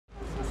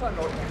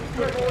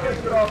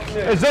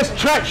Is this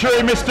treachery,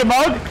 Mr.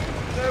 Mogg?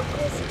 No, of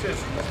course it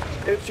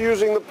isn't. It's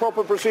using the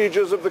proper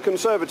procedures of the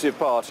Conservative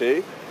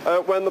Party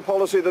when the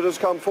policy that has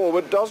come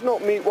forward does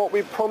not meet what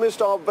we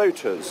promised our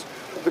voters.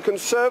 The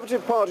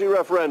Conservative Party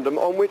referendum,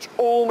 on which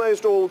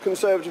almost all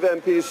Conservative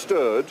MPs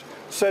stood,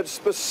 said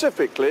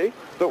specifically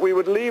that we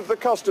would leave the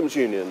customs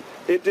union.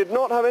 It did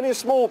not have any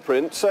small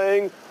print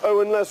saying, oh,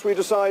 unless we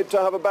decide to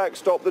have a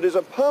backstop that is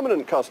a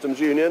permanent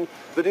customs union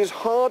that is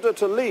harder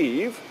to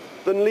leave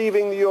than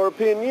leaving the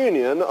European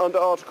Union under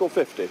Article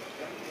 50.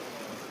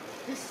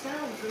 This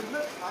sounds and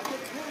looks like a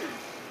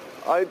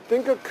coup. I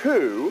think a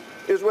coup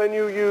is when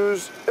you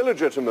use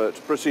illegitimate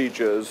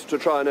procedures to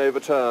try and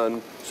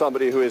overturn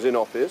somebody who is in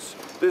office.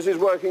 This is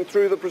working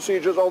through the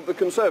procedures of the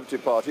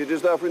Conservative Party. It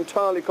is therefore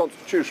entirely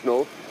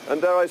constitutional,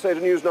 and dare I say to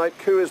Newsnight,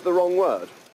 coup is the wrong word.